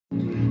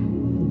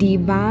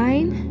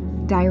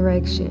Divine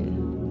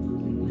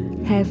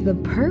direction has the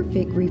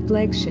perfect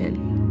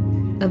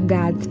reflection of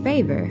God's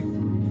favor,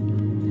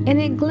 and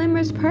it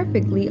glimmers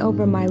perfectly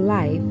over my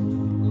life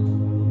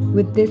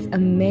with this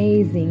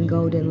amazing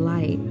golden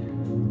light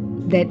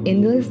that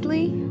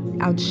endlessly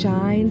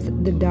outshines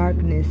the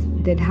darkness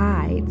that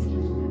hides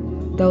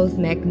those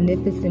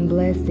magnificent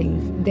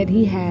blessings that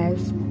He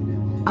has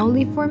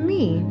only for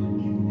me.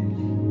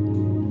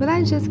 But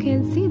I just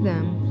can't see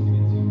them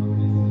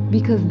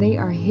because they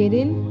are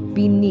hidden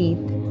beneath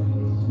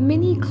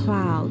many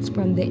clouds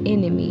from the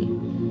enemy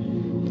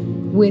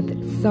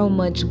with so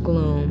much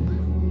gloom.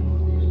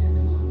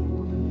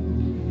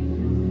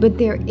 But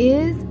there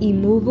is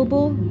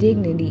immovable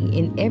dignity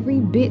in every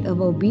bit of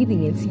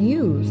obedience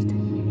used,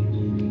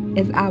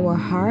 as our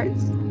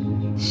hearts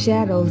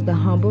shadows the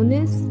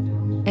humbleness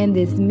and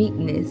this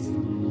meekness,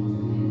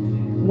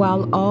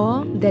 while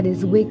all that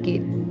is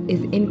wicked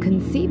is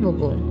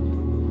inconceivable,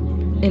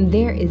 and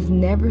there is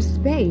never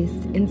space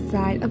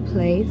inside a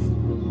place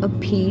of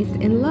peace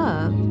and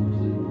love,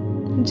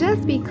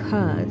 just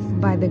because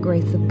by the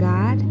grace of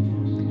God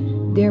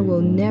there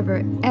will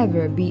never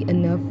ever be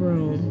enough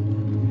room.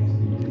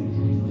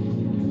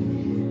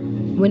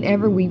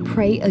 Whenever we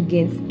pray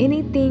against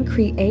anything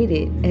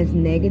created as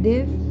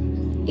negative,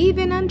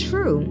 even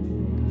untrue,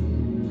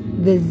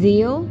 the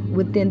zeal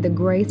within the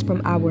grace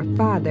from our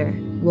Father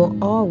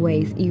will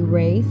always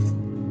erase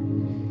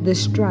the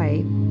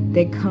strife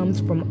that comes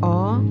from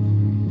all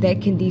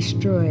that can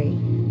destroy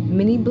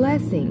many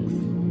blessings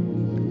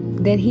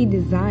that He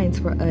designs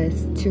for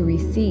us to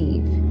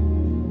receive,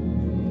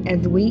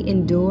 as we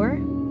endure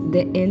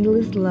the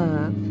endless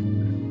love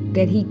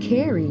that He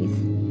carries,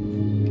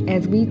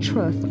 as we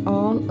trust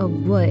all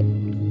of what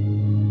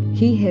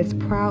He has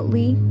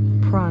proudly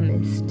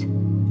promised.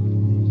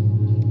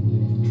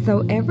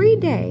 So every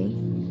day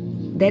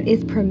that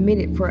is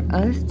permitted for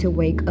us to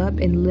wake up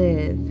and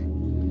live,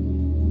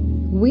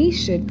 we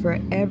should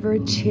forever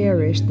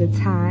cherish the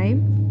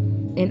time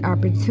and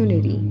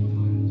opportunity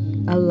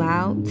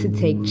allowed to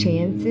take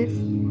chances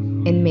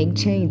and make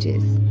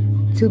changes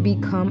to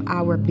become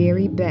our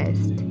very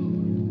best,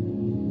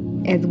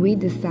 as we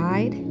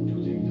decide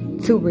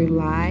to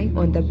rely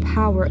on the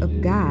power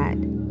of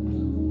God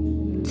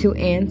to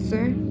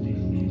answer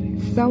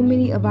so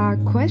many of our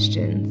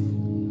questions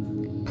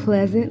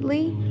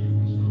pleasantly,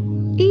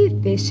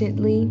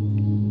 efficiently,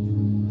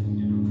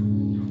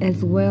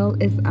 as well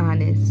as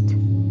honest.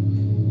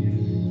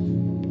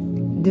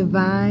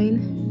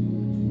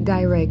 Divine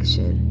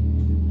direction.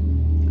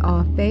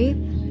 All faith,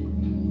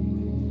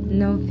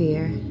 no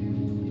fear.